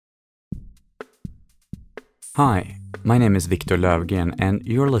Hi, my name is Victor Lövgren and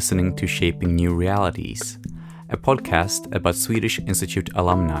you're listening to Shaping New Realities, a podcast about Swedish Institute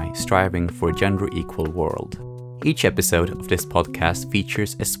alumni striving for a gender-equal world. Each episode of this podcast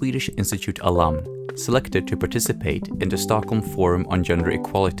features a Swedish Institute alum selected to participate in the Stockholm Forum on Gender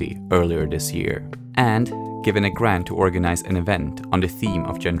Equality earlier this year, and given a grant to organize an event on the theme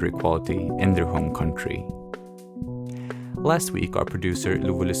of gender equality in their home country. Last week, our producer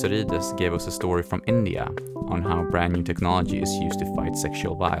Love Lysarides gave us a story from India on how brand new technology is used to fight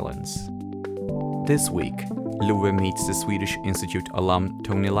sexual violence. This week, Love meets the Swedish Institute alum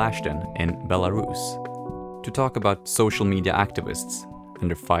Tony Lashton in Belarus to talk about social media activists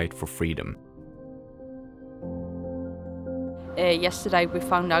and their fight for freedom. Yesterday we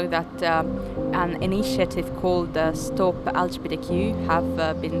found out that an initiative called Stop LGBTQ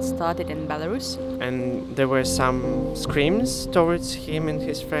have been started in Belarus. And there were some screams towards him and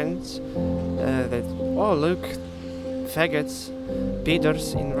his friends that, oh look, faggots,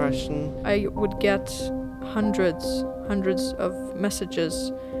 peders in Russian. I would get hundreds of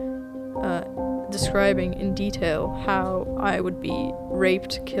messages describing in detail how I would be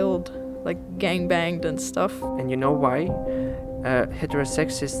raped, killed, like gangbanged and stuff. And you know why?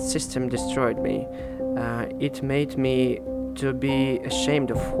 Heterosexist system destroyed me. It made me to be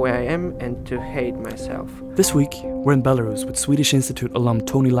ashamed of who I am and to hate myself. This week, we're in Belarus with Swedish Institute alum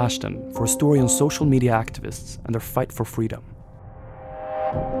Tony Lashton for a story on social media activists and their fight for freedom.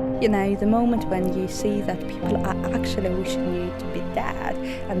 You know, the moment when you see that people are actually wishing you to be dead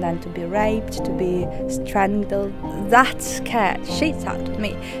and then to be raped, to be strangled, that scared shit out of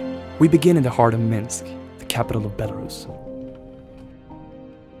me. We begin in the heart of Minsk, the capital of Belarus.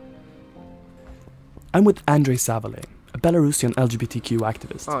 I'm with Andrei Savale, a Belarusian LGBTQ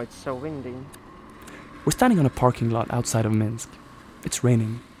activist. Oh, it's so windy. We're standing on a parking lot outside of Minsk. It's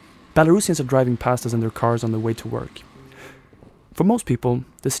raining. Belarusians are driving past us in their cars on their way to work. For most people,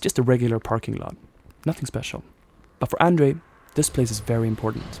 this is just a regular parking lot. Nothing special. But for Andrei, this place is very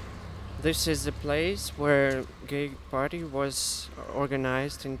important. This is the place where gay party was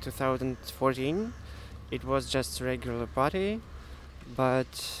organized in 2014. It was just a regular party,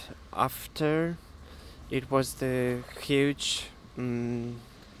 but after it was the huge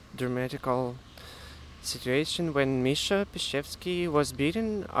dramatical situation when Misha Pishevsky was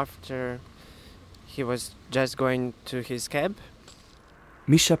beaten after he was just going to his cab.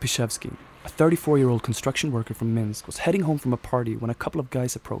 Misha Pishevsky, a 34-year-old construction worker from Minsk, was heading home from a party when a couple of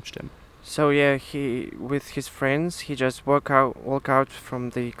guys approached him. So yeah, he with his friends, he just walk out from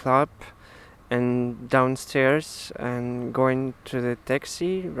the club and downstairs and going to the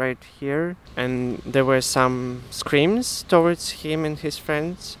taxi right here. And there were some screams towards him and his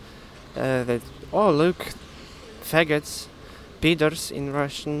friends that, oh look, faggots, peders in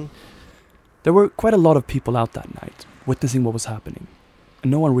Russian. There were quite a lot of people out that night, witnessing what was happening. And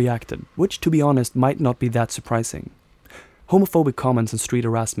no one reacted, which, to be honest, might not be that surprising. Homophobic comments and street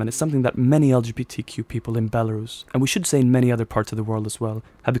harassment is something that many LGBTQ people in Belarus, and we should say in many other parts of the world as well,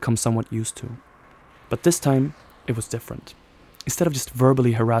 have become somewhat used to. But this time, it was different. Instead of just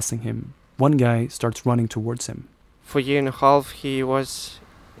verbally harassing him, one guy starts running towards him. For a year and a half, he was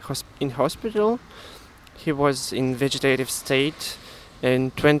in hospital. He was in vegetative state,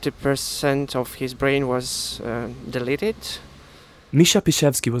 and 20% of his brain was deleted. Misha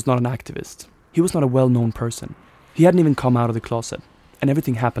Pishevsky was not an activist. He was not a well-known person. He hadn't even come out of the closet, and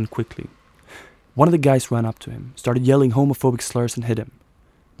everything happened quickly. One of the guys ran up to him, started yelling homophobic slurs and hit him.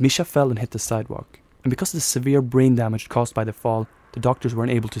 Misha fell and hit the sidewalk, and because of the severe brain damage caused by the fall, the doctors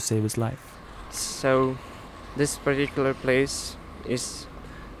weren't able to save his life. So this particular place is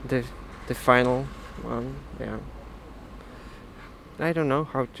the final one, yeah. I don't know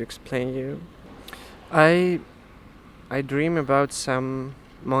how to explain you. I dream about some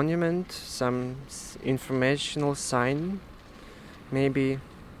monument, some informational sign. Maybe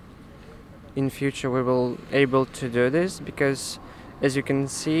in future we will able to do this, because as you can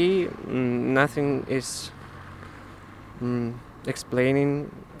see, nothing is explaining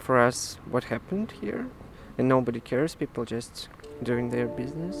for us what happened here, and nobody cares. People just doing their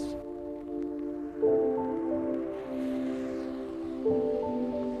business.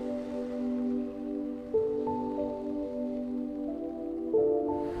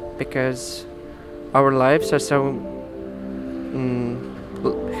 Because our lives are so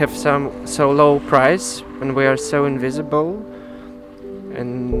have some so low price, and we are so invisible,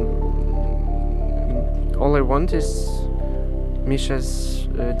 and all I want is Misha's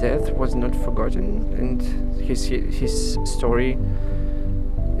death was not forgotten, and his story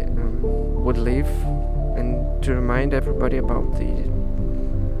would live, and to remind everybody about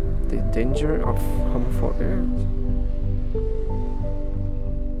the danger of homophobia.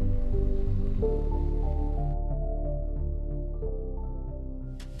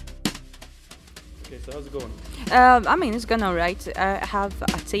 Okay, so how's it going? I mean, it's going alright. I have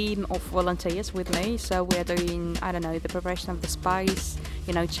a team of volunteers with me, so we're doing, I don't know, the preparation of the spice,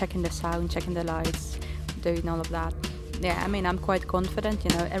 you know, checking the sound, checking the lights, doing all of that. Yeah, I mean, I'm quite confident, you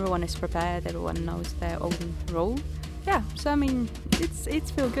know, everyone is prepared, everyone knows their own role. Yeah, so I mean, it's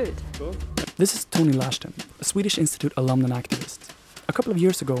feel good. Cool. This is Tony Lashton, a Swedish Institute alum and activist. A couple of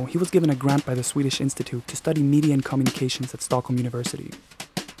years ago, he was given a grant by the Swedish Institute to study media and communications at Stockholm University.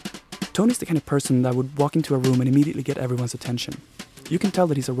 Tony's the kind of person that would walk into a room and immediately get everyone's attention. You can tell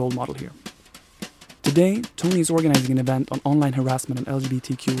that he's a role model here. Today, Tony is organizing an event on online harassment and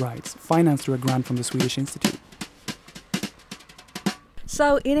LGBTQ rights, financed through a grant from the Swedish Institute.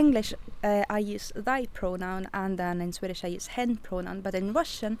 So in English, I use they pronoun, and then in Swedish I use hen pronoun. But in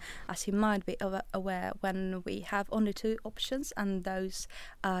Russian, as you might be aware, when we have only two options, and those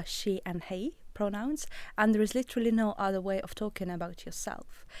are she and he pronouns, and there is literally no other way of talking about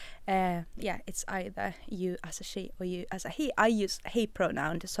yourself. It's either you as a she or you as a he. I use he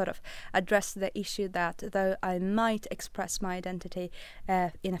pronoun to sort of address the issue that though I might express my identity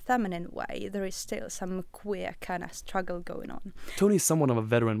in a feminine way, there is still some queer kind of struggle going on. Tony is somewhat of a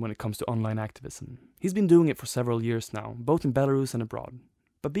veteran when it comes to online activism. He's been doing it for several years now, both in Belarus and abroad.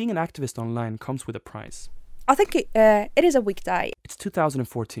 But being an activist online comes with a price. I think it is a weekday. It's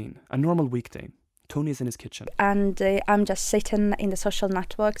 2014, a normal weekday. Tony is in his kitchen. And I'm just sitting in the social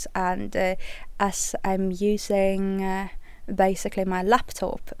networks, and as I'm using basically my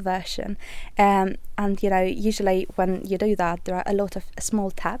laptop version, and you know, usually when you do that, there are a lot of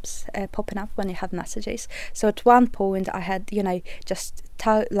small tabs popping up when you have messages. So at one point I had, you know, just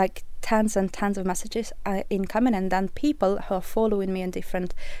tons and tons of messages incoming, and then people who are following me on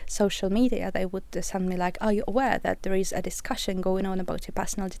different social media, they would send me like, are you aware that there is a discussion going on about your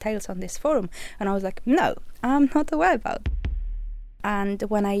personal details on this forum? And I was like, no, I'm not aware about. And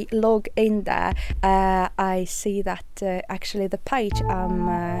when I log in there, I see that actually the page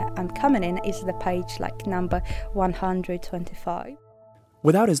I'm coming in is the page like number 125.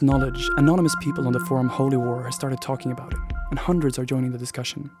 Without his knowledge, anonymous people on the forum Holy War have started talking about it, and hundreds are joining the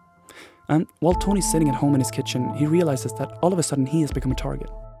discussion. And while Tony's sitting at home in his kitchen, he realizes that all of a sudden he has become a target.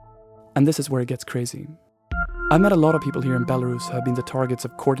 And this is where it gets crazy. I've met a lot of people here in Belarus who have been the targets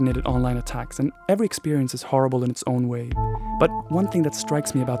of coordinated online attacks, and every experience is horrible in its own way. But one thing that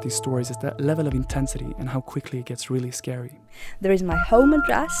strikes me about these stories is the level of intensity and how quickly it gets really scary. There is my home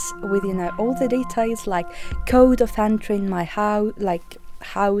address with, you know, all the details like code of entry in my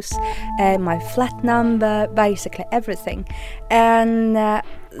house, my flat number, basically everything. And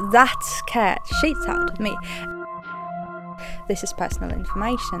that scared shit out of me. This is personal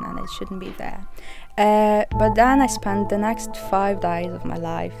information and it shouldn't be there. But then I spent the next 5 days of my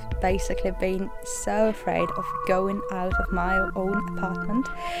life basically being so afraid of going out of my own apartment.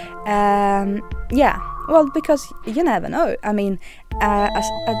 Well, because you never know. I mean, at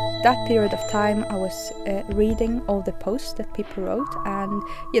that period of time I was reading all the posts that people wrote, and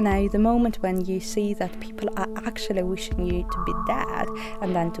you know, the moment when you see that people are actually wishing you to be dead,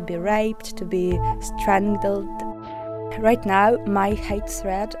 and then to be raped, to be strangled. Right now, my hate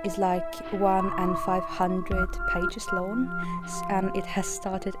thread is like 1,500 pages long, and it has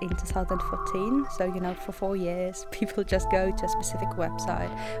started in 2014. So, you know, for 4 years, people just go to a specific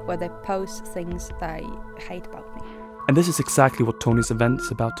website where they post things they hate about me. And this is exactly what Tony's event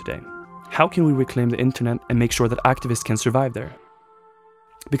is about today. How can we reclaim the internet and make sure that activists can survive there?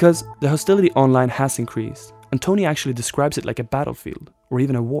 Because the hostility online has increased, and Tony actually describes it like a battlefield, or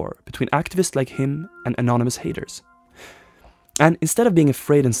even a war, between activists like him and anonymous haters. And instead of being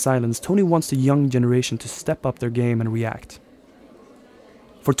afraid and silenced, Tony wants the young generation to step up their game and react.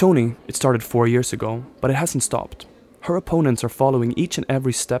 For Tony, it started 4 years ago, but it hasn't stopped. Her opponents are following each and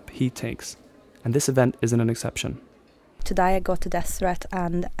every step he takes, and this event isn't an exception. Today I got a death threat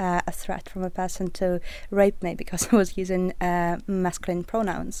and a threat from a person to rape me because I was using masculine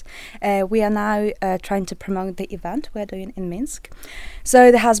pronouns. We are now trying to promote the event we're doing in Minsk.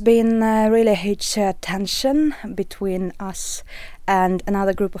 So there has been really huge tension between us and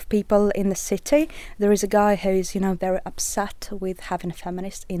another group of people in the city. There is a guy who's, you know, very upset with having a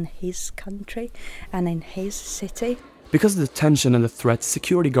feminist in his country and in his city. Because of the tension and the threats,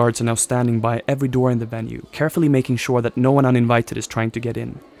 security guards are now standing by every door in the venue, carefully making sure that no one uninvited is trying to get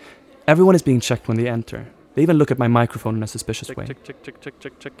in. Everyone is being checked when they enter. They even look at my microphone in a suspicious way.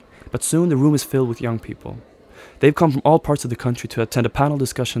 Check. But soon the room is filled with young people. They've come from all parts of the country to attend a panel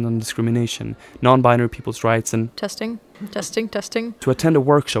discussion on discrimination, non-binary people's rights and... Testing. Testing. to attend a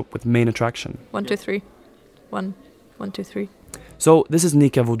workshop with Main Attraction. 1, 2, 3. 1, 1, 2, 3. So this is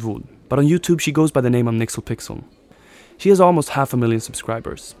Nika Vodvud, but on YouTube she goes by the name of Nixel Pixel. She has almost 500,000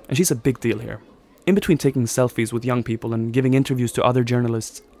 subscribers, and she's a big deal here. In between taking selfies with young people and giving interviews to other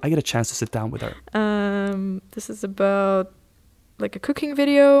journalists, I get a chance to sit down with her. This is about like a cooking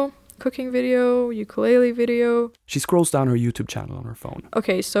video, ukulele video. She scrolls down her YouTube channel on her phone.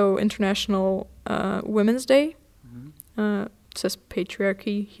 Okay, so International Women's Day. It says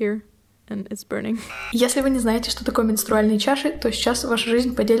patriarchy here, and it's burning. Если вы не знаете, что такое менструальные чаши, то сейчас ваша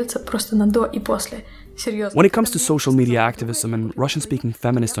жизнь поделится просто на до и после. Серьезно. When it comes to social media activism and Russian-speaking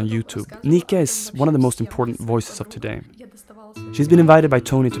feminists on YouTube, Nika is one of the most important voices of today. She's been invited by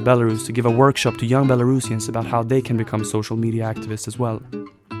Tony to Belarus to give a workshop to young Belarusians about how they can become social media activists as well.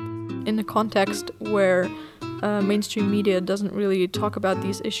 In a context where mainstream media doesn't really talk about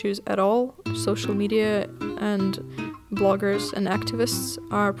these issues at all, social media and bloggers and activists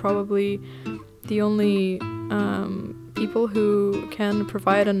are probably the only people who can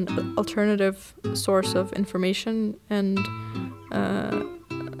provide an alternative source of information and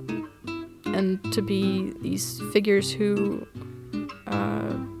to be these figures who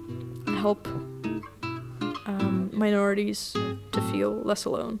help minorities to feel less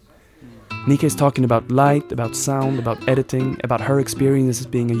alone. Nika is talking about light, about sound, about editing, about her experiences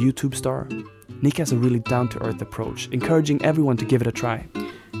being a YouTube star. Nika has a really down-to-earth approach, encouraging everyone to give it a try.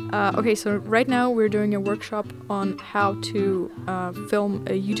 Okay, so right now we're doing a workshop on how to film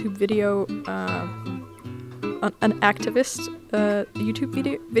a YouTube video, an activist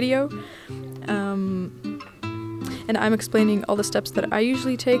YouTube video. And I'm explaining all the steps that I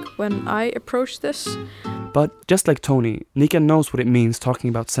usually take when I approach this. But just like Tony, Nika knows what it means talking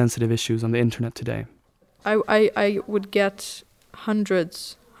about sensitive issues on the internet today. I would get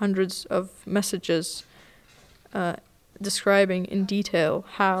hundreds of messages describing in detail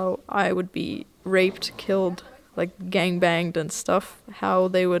how I would be raped, killed, like gangbanged and stuff, how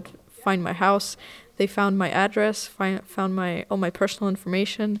they would find my house. They found my address, found all my personal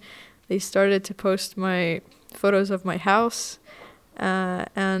information. They started to post my photos of my house,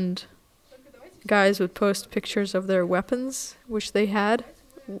 and guys would post pictures of their weapons, which they had,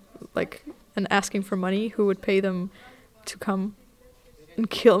 like, and asking for money, who would pay them to come and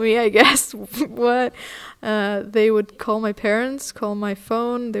kill me, I guess. What? They would call my parents, call my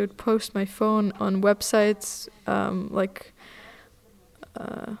phone. They would post my phone on websites, like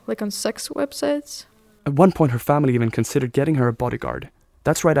on sex websites. At one point, her family even considered getting her a bodyguard.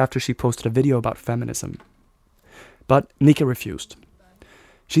 That's right after she posted a video about feminism. But Nika refused.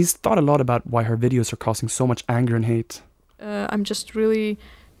 She's thought a lot about why her videos are causing so much anger and hate. I'm just really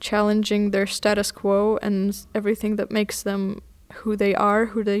challenging their status quo and everything that makes them who they are,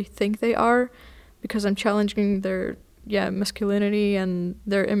 who they think they are, because I'm challenging their masculinity and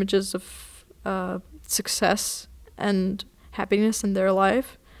their images of success and happiness in their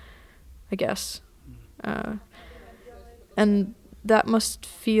life, I guess. And that must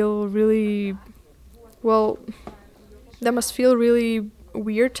feel really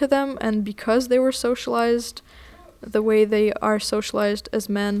weird to them, and because they were socialized the way they are socialized as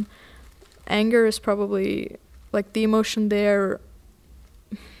men, anger is probably like the emotion they're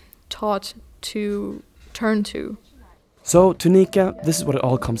taught to turn to. So, to Nika, this is what it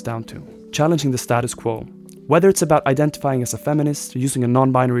all comes down to: challenging the status quo. Whether it's about identifying as a feminist, or using a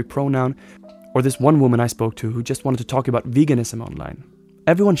non-binary pronoun, or this one woman I spoke to who just wanted to talk about veganism online.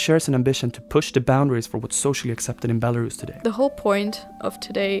 Everyone shares an ambition to push the boundaries for what's socially accepted in Belarus today. The whole point of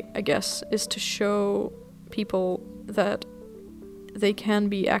today, I guess, is to show people that they can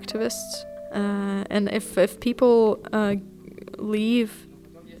be activists. And if people leave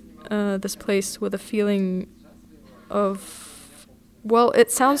this place with a feeling of, well,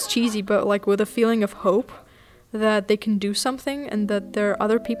 it sounds cheesy, but like with a feeling of hope that they can do something and that there are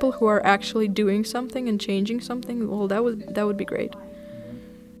other people who are actually doing something and changing something, well, that would be great.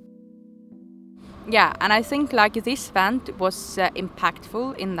 Yeah, and I think like this event was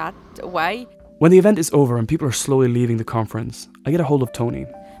impactful in that way. When the event is over and people are slowly leaving the conference, I get a hold of Tony.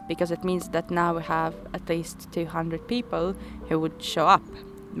 Because it means that now we have at least 200 people who would show up,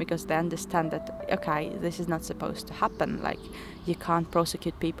 because they understand that, okay, this is not supposed to happen. Like, you can't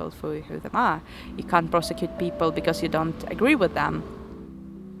prosecute people for who they are. You can't prosecute people because you don't agree with them.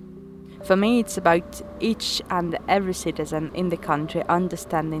 For me, it's about each and every citizen in the country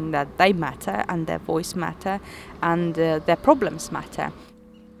understanding that they matter and their voice matter and their problems matter.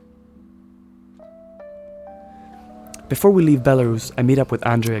 Before we leave Belarus, I meet up with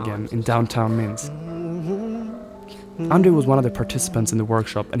Andrei again in downtown Minsk. Andrei was one of the participants in the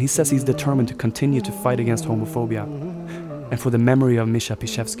workshop, and he says he's determined to continue to fight against homophobia and for the memory of Misha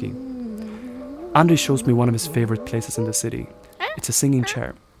Pishevsky. Andrei shows me one of his favorite places in the city. It's a singing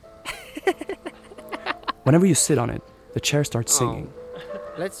chair. Whenever you sit on it, the chair starts singing.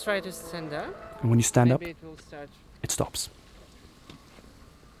 Let's try to stand up. And when you stand up, Maybe it will start. it stops.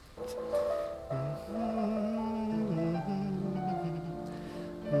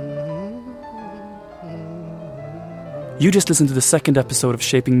 You just listened to the second episode of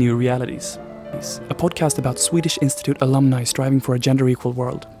Shaping New Realities, a podcast about Swedish Institute alumni striving for a gender-equal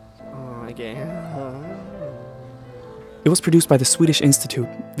world. Oh, again. It was produced by the Swedish Institute,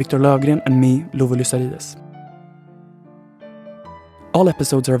 Victor Löfgren and me, Love Lysarides. All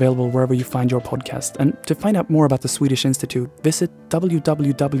episodes are available wherever you find your podcast, and to find out more about the Swedish Institute, visit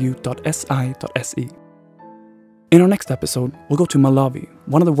www.si.se. In our next episode, we'll go to Malawi,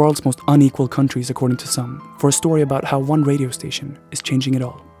 one of the world's most unequal countries according to some, for a story about how one radio station is changing it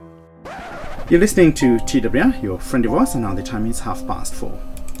all. You're listening to TWR, your friendly voice, and now the time is 4:30.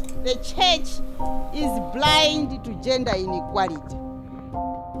 The church is blind to gender inequality.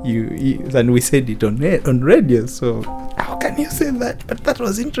 Then we said it on radio, so how can you say that? But that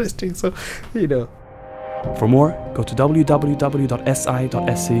was interesting, so, For more, go to www.si.se/alum.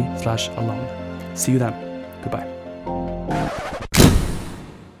 See you then. Goodbye.